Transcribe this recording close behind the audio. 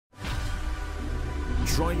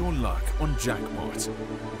Try your luck on Jackpot.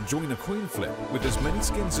 Join a coin flip with as many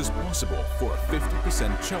skins as possible for a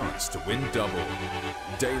 50% chance to win double.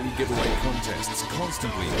 Daily giveaway contests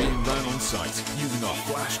constantly being run on site using our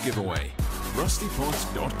flash giveaway.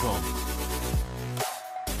 rustypot.com.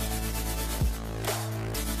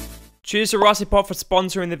 Cheers to Rusty Pot for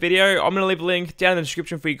sponsoring the video. I'm going to leave a link down in the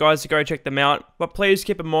description for you guys to go check them out. But please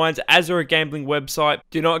keep in mind, as they're a gambling website,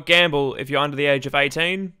 do not gamble if you're under the age of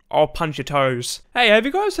 18. I'll punch your toes. Hey, have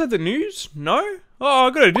you guys heard the news? No? Oh, I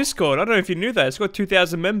got a Discord. I don't know if you knew that. It's got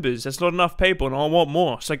 2,000 members. That's not enough people and I want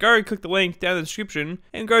more. So go click the link down in the description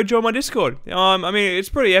and go join my Discord. I mean, it's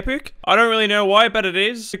pretty epic. I don't really know why, but it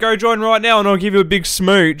is. So go join right now and I'll give you a big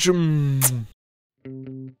smooch.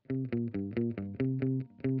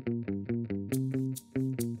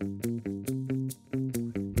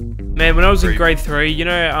 Man, when I was in grade 3, you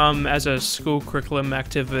know, as a school curriculum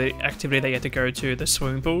activity they had to go to the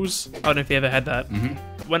swimming pools. I don't know if you ever had that.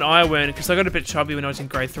 When I went, because I got a bit chubby when I was in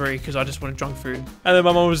grade 3 because I just wanted junk food. And then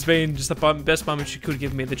my mum was being just the best mum she could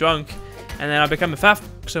give me the junk. And then I became a fat.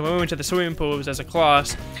 So when we went to the swimming pools as a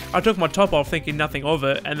class, I took my top off thinking nothing of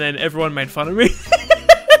it. And then everyone made fun of me.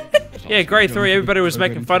 Yeah, grade 3, everybody was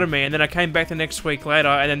making fun of me, and then I came back the next week later,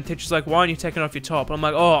 and then the teacher's like, why aren't you taking off your top? And I'm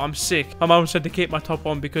like, oh, I'm sick. My mum said to keep my top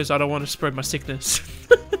on because I don't want to spread my sickness.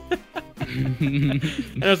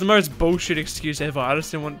 And it was the most bullshit excuse ever. I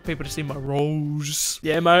just didn't want people to see my rolls.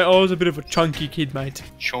 Yeah, mate, I was a bit of a chunky kid, mate.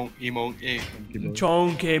 Chunky monkey.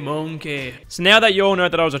 Chunky monkey. So now that you all know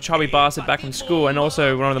that I was a chubby bastard back in school and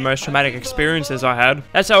also one of the most traumatic experiences I had,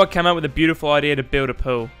 that's how I came up with a beautiful idea to build a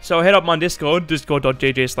pool. So I head up my Discord,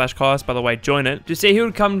 discord.gg/Kyous, by the way, join it, to see who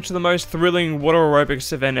would come to the most thrilling water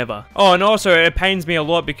aerobics event ever. Oh, and also it pains me a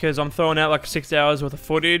lot because I'm throwing out like 6 hours worth of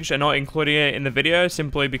footage and not including it in the video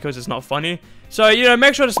simply because it's not funny. So, you know,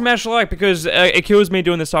 make sure to smash a like because it kills me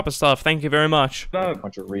doing this type of stuff. Thank you very much.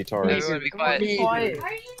 Bunch of retards. Everyone be quiet. Why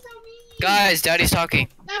are you so mean? Guys, Daddy's talking.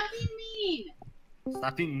 Stop being mean.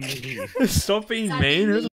 Stop being mean. Stop being mean?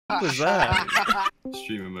 Who the f was that?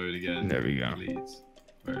 Streamer mode again. There we go. Please.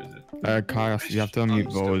 Where is it? Kyous, you have to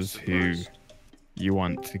unmute those who you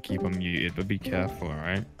want to keep unmuted, but be careful,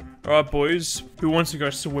 alright? Alright, boys. Who wants to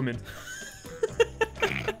go swimming?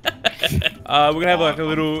 We're gonna have like a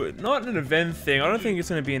little, not an event thing, I don't think it's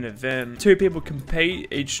gonna be an event. 2 people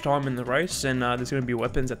compete each time in the race and there's gonna be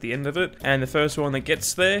weapons at the end of it. And the first one that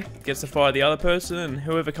gets there gets to fight the other person and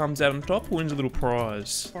whoever comes out on top wins a little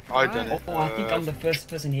prize. I done it. Oh, I think I'm the first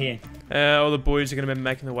person here. All the boys are gonna be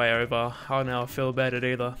making their way over. I don't know how I feel about it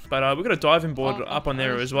either. But we've got a diving board up on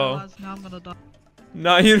there as well. Now I'm gonna die.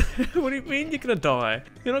 No, you, what do you mean you're gonna die?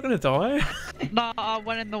 You're not gonna die? No, I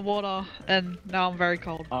went in the water and now I'm very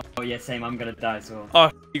cold. Oh yeah, same. I'm gonna die as well. Oh,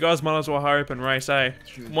 you guys might as well hurry up and race, eh?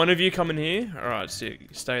 One of you come in here. Alright, sick.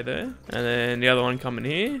 Stay there. And then the other one come in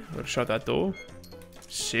here. We'll shut that door.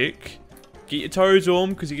 Sick. Get your toes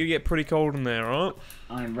warm, because you're gonna get pretty cold in there, alright?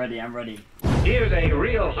 I'm ready, I'm ready. Here's a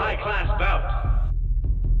real high-class bout.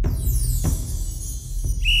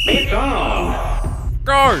 It's on!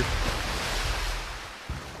 Go!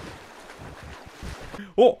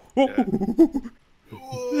 Oh! Oh!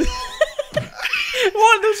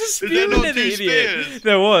 What? There's a spear in it, idiot!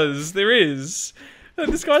 There was. There is.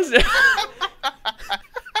 This guy's...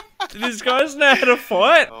 These guys know how to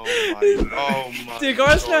fight? Oh my Do you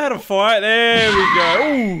guys know how to fight? There we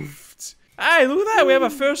go. Oof. Hey, look at that. We have our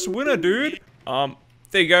first winner, dude. There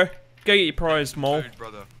you go. Go get your prize, mole. Dude,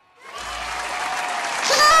 brother.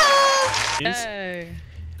 Hey.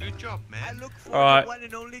 Good job, man. I look for Alright. the one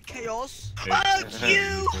and only Kyous. Fuck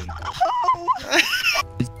you!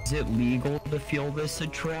 Is it legal to feel this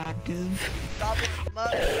attractive? Stop it, mud.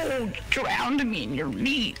 Oh, drown me in your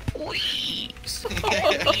meat, please.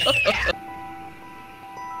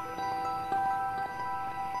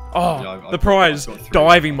 Oh, the prize.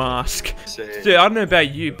 Diving mask. Dude, I don't know about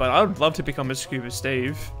you, but I would love to become a Scuba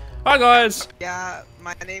Steve. Hi, guys. Yeah,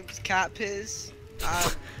 my name's Cat Piz.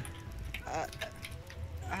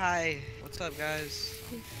 Hi. What's up, guys?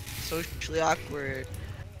 Socially awkward.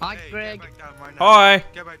 Hi, Greg. Hi.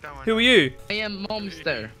 Get back down. Who are you? I am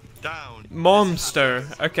Momster. Down. Momster.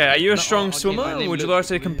 Okay, are you a strong okay, swimmer? my name Would you looks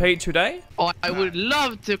like to compete today? Oh, I would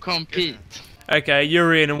love to compete. Okay,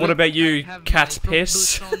 you're in. And what about you, Cat's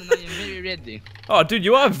Piss? Oh, dude,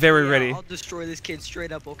 you are very ready. I'll destroy this kid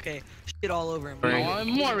straight up, okay? Shit all over him. No, I'm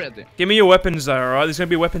more ready. Give me your weapons, though, alright? There's gonna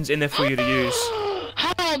be weapons in there for you to use.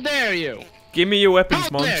 How dare you? Give me your weapons,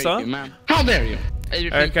 How dare Momster. you, man? How dare you?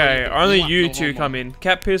 Okay, only you two come in.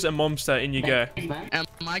 Cat Piss and Momster, in you go. Am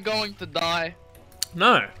I going to die?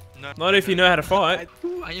 No. Not if you know how to fight.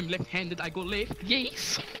 I am left-handed, I go left.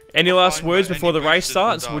 Yes. Any last words but before the any race boosters will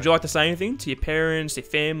starts? die. Would you like to say anything to your parents, your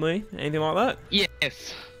family, anything like that?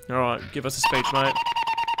 Yes. Alright, give us a speech, mate.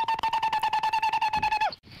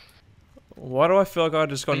 Why do I feel like I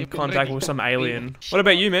just got in contact with some alien? What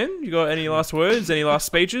about you, man? You got any last words? Any last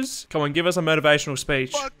speeches? Come on, give us a motivational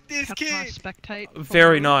speech. Fuck this Can I kid. spectate?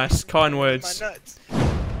 Very nice, kind My words. nuts.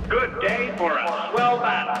 Good day for a swell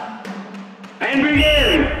battle. And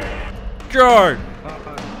begin! Go!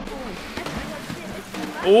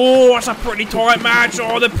 Oh, it's a pretty tight match.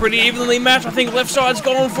 Oh, they're pretty evenly matched. I think left side's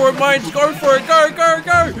going for it, mate. Go for it. Go, go,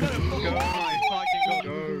 go.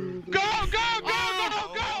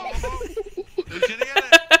 Who's gonna get it?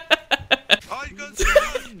 Oh, you got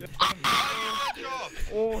some. Good job.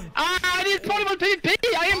 I need portable PvP.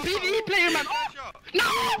 I am PvE player, man.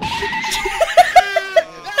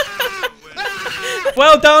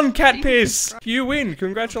 Well done, Cat Piss. You win.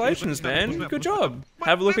 Congratulations, man. Good job.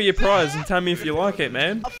 Have a look at your prize and tell me if you like it,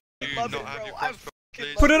 man. Love Not it, have bro. your I crossbow,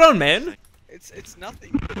 please. Put it on, man. It's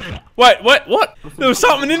nothing. Wait, what? There was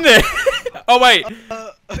something in there. Oh, wait.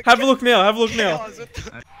 Have a look now. Have a look now. Chaos, what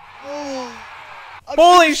the- Oh, I'm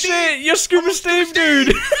Holy Steve. shit. You're Scuba Steve,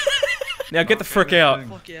 dude. Now get the frick out.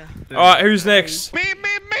 Fuck yeah. Alright, who's next? Me.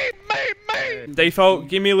 Default,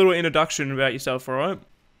 give me a little introduction about yourself, alright?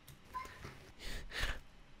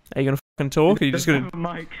 Are you gonna fucking talk? Or are you just gonna...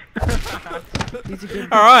 Mike.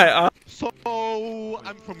 Alright, So,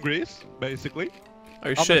 I'm from Greece, basically. oh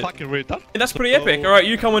I'm shit. a fucking retard. That's pretty epic. Alright,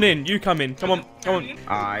 you coming in. You come in. Come on, come on.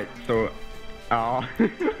 Alright, so,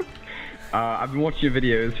 I've been watching your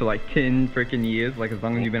videos for like 10 freaking years, like as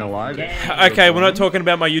long as you've been alive. Okay, we're not talking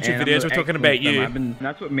about my YouTube And I'm videos, an we're talking excellent about swimmer. you.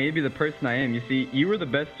 That's what made me the person I am. You see, you were the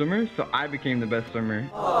best swimmer, so I became the best swimmer. You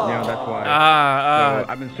know, that's why. So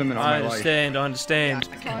I've been swimming all I my life. understand, I understand.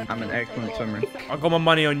 I'm an excellent swimmer. I got my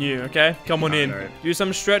money on you, okay? Come on in. Alright. Do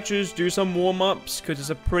some stretches, do some warm-ups, because it's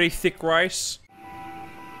a pretty thick race.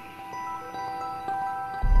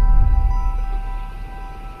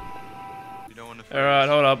 You don't wanna Alright,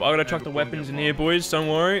 hold up. I gotta chuck the weapons in here, boys. Don't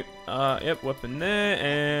worry. Yep, weapon there,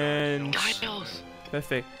 and... Kyous.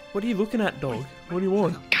 Perfect. What are you looking at, dog? What do you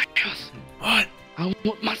want? Kyous. What? I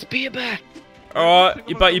want my spear back. Alright,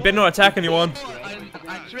 but you better not attack anyone.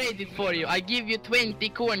 I traded for you. I give you 20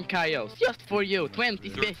 corn, Kyos. Just for you. 20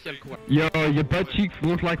 special corn. Yo, your butt cheeks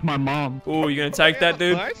look like my mom. Oh, you gonna take that,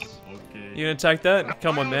 dude? Nice. You gonna take that?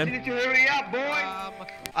 Come on, man. Need to hurry up, boy.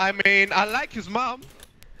 I mean, I like his mom.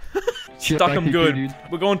 Stuck him good. Dude.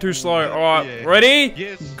 We're going too slow. Alright, Yeah. ready?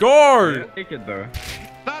 Yes. Go! Take it though.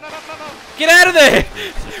 No. Get out of there!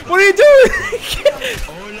 What are you doing?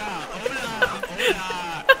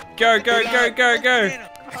 Go, go, go, go, go!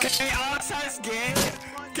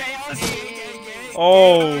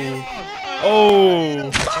 Oh.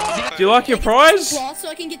 Oh. Do you like your prize? So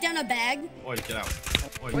I can get down a bag. Oi, get out.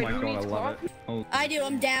 Oi, Oh my god, I love it. Oh. I do.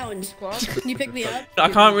 I'm down. Can you pick me up? I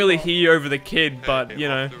can't really hear you over the kid, but, you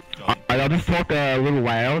know. I'll just talk a little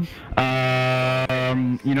loud.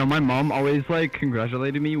 You know, my mom always like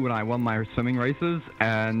congratulated me when I won my swimming races,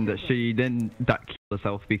 and she didn't kill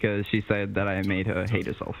herself because she said that I made her hate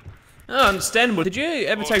herself. Oh, understandable. Did you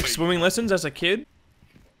ever take swimming lessons as a kid?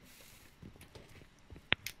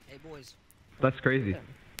 Hey boys. That's crazy.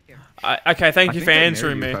 Okay, thank I you think for I know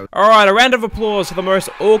answering you, me. bro. Alright, a round of applause for the most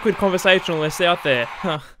awkward conversationalist out there.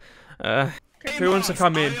 Who wants to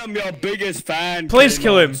come in? I am your biggest fan. Please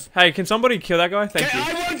kill him. Hey, can somebody kill that guy? Thank you.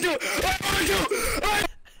 I want to.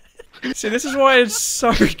 See, this is why it's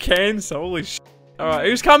so cancel. Holy sh**. Alright,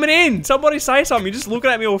 who's coming in? Somebody say something. You're just looking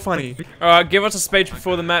at me all funny. Alright, give us a speech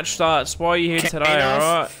before the match starts. Why are you here today,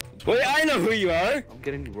 alright? Wait, I know who you are. I'm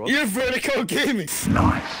getting robbed. You're Vertical Gaming.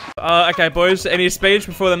 Okay, boys, any speech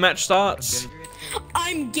before the match starts?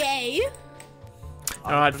 I'm gay.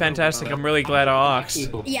 Alright, fantastic. I'm really glad I asked.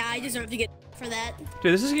 Yeah, I deserve to get for that.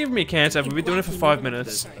 Dude, this is giving me cancer. We've been doing it for 5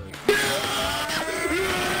 minutes.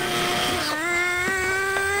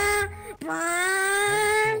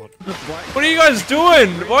 What are you guys doing?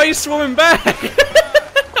 Why are you swimming back?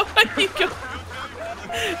 Why are you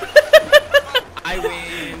I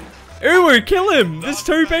win. Uwu, kill him! There's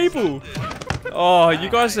 2 people! Oh, you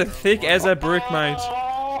guys are thick as a brick, mate.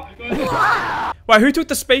 Wait, who took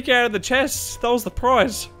the speaker out of the chest? That was the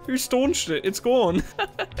prize. Who staunched it? It's gone. You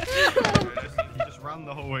just ran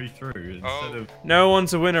the whole way through instead of. No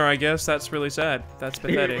one's a winner, I guess. That's really sad. That's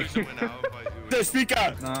pathetic. The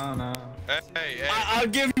speaker. No. Hey. I'll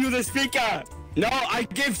give you the speaker. No, I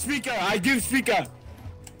give speaker. I give speaker.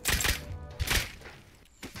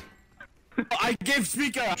 I give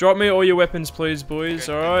speaker. Drop me all your weapons, please, boys.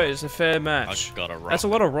 Alright, it's a fair match. Got a rock. That's a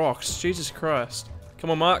lot of rocks. Jesus Christ. Come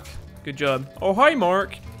on, Mark. Good job. Oh, hi,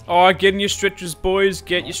 Mark. Oh, get in your stretchers, boys.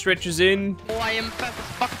 Get your stretchers in. Oh, I am fat as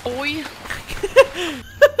fuck, boy.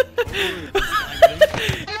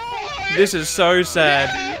 This is so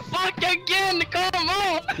sad. Fuck again, come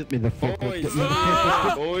on. Get me the fuck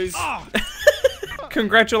Boys.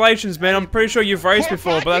 Congratulations, man. I'm pretty sure you've raced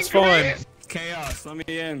before, but that's fine. Kyous, let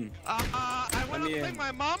me in. I want to thank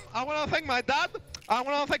my mom. I want to thank my dad. I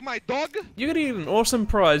want to thank my dog. You're gonna get an awesome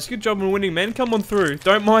prize. Good job on winning, man. Come on through.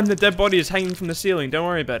 Don't mind the dead bodies hanging from the ceiling. Don't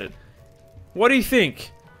worry about it. What do you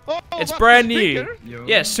think? Oh, It's brand new.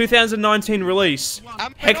 Yes, 2019 release.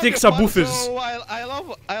 Hectic subwoofers. So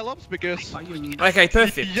I love speakers. Okay,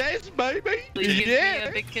 perfect. Yes, baby. Please Yeah. give me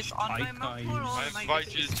a big kiss on my mouth. I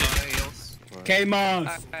invite you to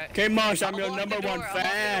K-Moss. K-Moss, I'm your number one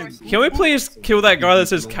fan. Can we please kill that guy that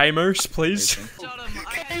says Kamos, please?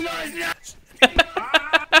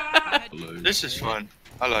 This is fun.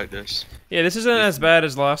 I like this. Yeah, this isn't as bad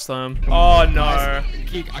as last time. Oh no. I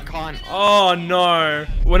can't. Oh no.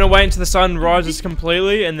 We're gonna wait until the sun rises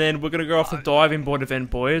completely and then we're gonna go off the diving board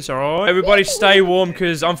event, boys, alright? Everybody stay warm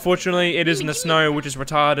because unfortunately it is in the snow, which is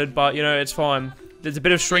retarded, but you know, it's fine. There's a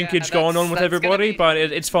bit of shrinkage going on with everybody, but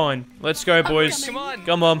it's fine. Let's go, boys.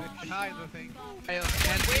 Come on. Their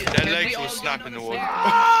legs will snap in the water.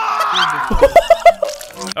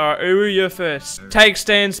 Alright, Uru, you're first. Take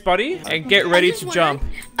stance, buddy, and get ready to jump.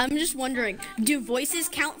 I'm just wondering, do voices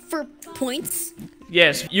count for points?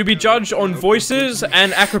 Yes, you'll be judged on voices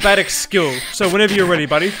and acrobatic skill. So whenever you're ready,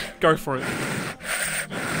 buddy, go for it.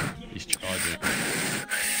 He's charging.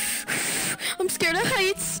 I'm scared of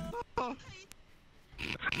heights.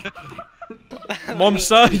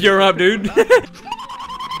 Monster, you're up, dude.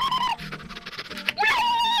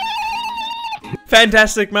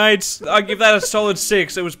 Fantastic, mates. I'll give that a solid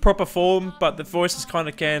 6. It was proper form, but the voice is kind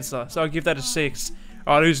of cancer, so I'll give that a 6.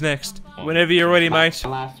 Alright, who's next? Whenever you're ready, mate.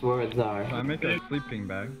 Last words are. Can I make a sleeping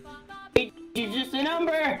bag? It's just a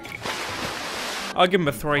number. I'll give him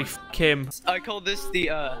a 3. Kim. I call this the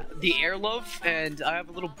air love, and I have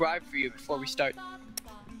a little bribe for you before we start.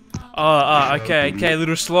 Okay,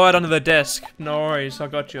 little slide under the desk. No worries, I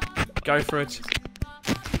got you. Go for it.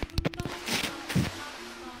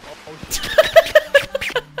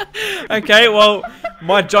 Okay, well,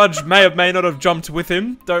 my judge may or may not have jumped with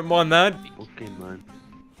him. Don't mind that. Okay, man.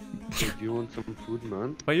 Hey, do you want some food,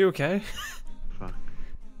 man? Are you okay? Fuck.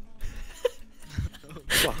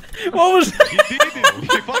 What was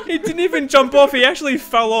that? He didn't even jump off, he actually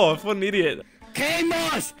fell off. What an idiot.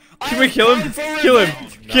 K-Moss! Can we kill him? Kill him!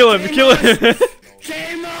 Kill him! Kill him!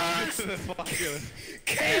 K-Moss!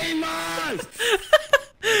 K-Moss!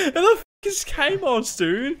 Who the f is K-Moss,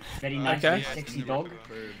 dude? Very nice, Okay. sexy dog.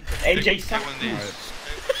 AJ suck.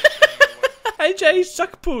 AJ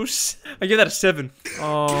suck puss. I give that a 7.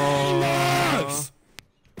 Oh.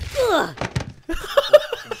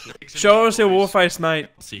 Show us your war face, mate.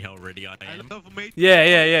 See how ready I am.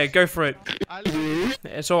 Yeah. Go for it.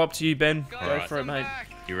 It's all up to you, Ben. Go for it, mate.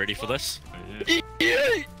 You ready for this?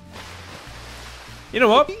 You know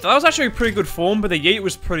what? That was actually a pretty good form, but the yeet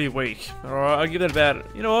was pretty weak. Alright, I'll give that about...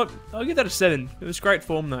 You know what? I'll give that a 7. It was great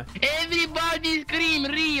form, though. Everybody scream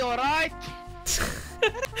Rio, right?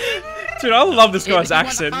 Dude, I love this guy's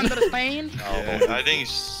accent. Understand? Yeah, I think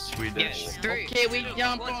it's Swedish. Okay, we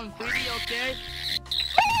jump on 3, okay?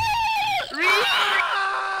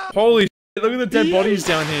 Holy shit, look at the dead bodies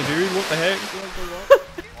down here, dude. What the heck?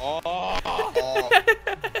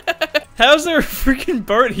 How's there a freaking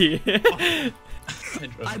boat here?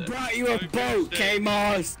 I brought you a boat,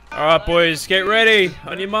 K-Moss! Alright, boys, get ready.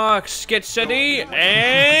 On your marks, get steady,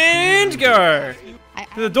 and go. Are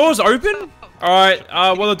the doors open? Alright,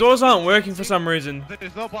 well, the doors aren't working for some reason.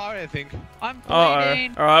 There's no power, I think. I'm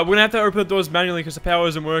Alright, we're gonna have to open the doors manually because the power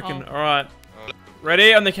isn't working. Alright.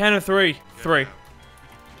 Ready? On the count of 3. 3.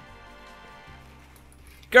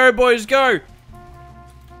 Go, boys, go!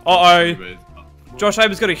 Uh-oh. Josh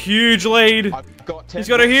Haber's got a huge lead. He's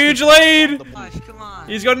got a huge lead.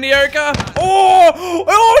 He's got an Eoka.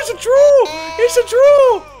 Oh, it's a draw. It's a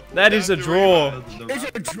draw. That is a draw. It's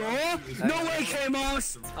a draw? No way,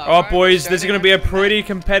 K-Moss! Alright, boys, this is going to be a pretty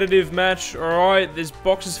competitive match, alright? There's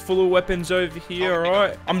boxes full of weapons over here,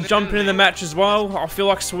 alright? I'm jumping in the match as well. I feel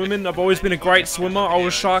like swimming. I've always been a great swimmer. I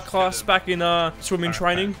was shark class back in swimming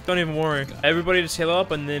training. Don't even worry. Everybody just heal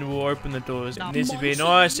up and then we'll open the doors. And this will be a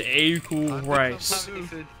nice, equal race.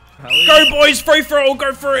 Go, boys! Free for all!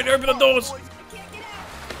 Go for it! Open the doors!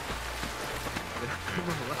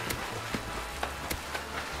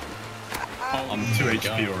 I'm 2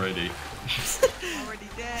 HP already. Already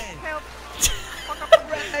dead. Help!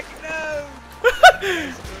 No!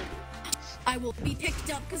 I will be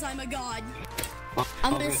picked up because I'm a god.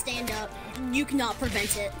 I'm gonna stand up. You cannot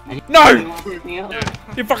prevent it. No!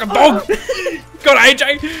 You fucking dog! Got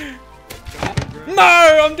AJ!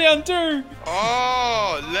 No! I'm down too!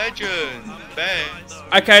 Oh, legend! Ben.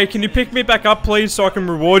 Okay, can you pick me back up, please, so I can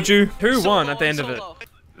reward you? Who won at the end of it?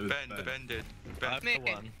 Ben did.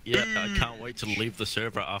 Yeah, I can't wait to leave the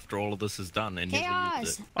server after all of this is done and never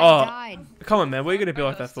use it. Oh, come on, man. What are you gonna be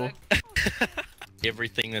like that for?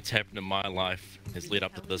 Everything that's happened in my life has led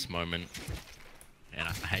up to this moment, and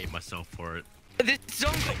I hate myself for it. This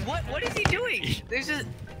song, what is he doing? There's just.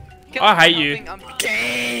 I hate you.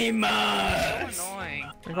 Gamer. So annoying.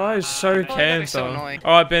 The guy is so cancer. So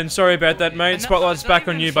Alright, Ben, sorry about that, mate. Spotlight's back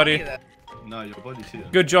on you, buddy. No, your body's here.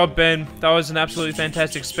 Good job, Ben. That was an absolutely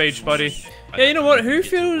fantastic speech, buddy. Yeah, you know what? Who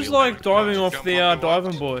feels like diving off the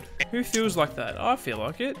diving board? Who feels like that? I feel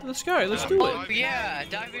like it. Let's go. Let's do it. Yeah,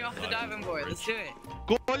 diving off the diving board. Let's do it.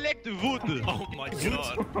 Collect wood. Oh my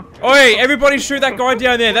god. Oi, everybody shoot that guy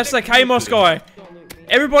down there. That's the Kyous guy.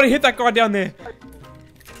 Everybody hit that guy down there.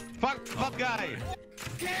 Fuck guy.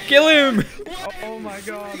 Kill him. Oh my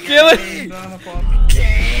god. Kill him.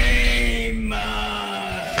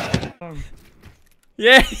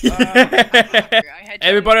 Yeah.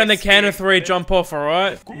 Everybody on the count of 3, jump off,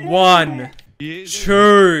 alright? 1,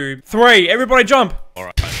 2, 3. Everybody jump.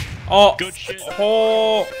 Alright. Oh. Good shit.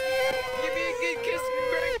 Oh.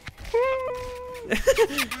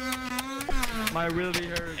 My really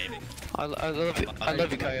hurt. I love you. I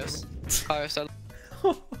love you, Kyous. Kyous,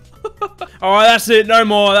 Alright, that's it. No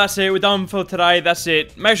more. That's it. We're done for today. That's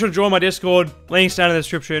it. Make sure to join my Discord. Links down in the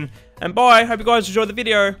description. And bye. Hope you guys enjoyed the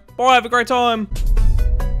video. Bye. Have a great time.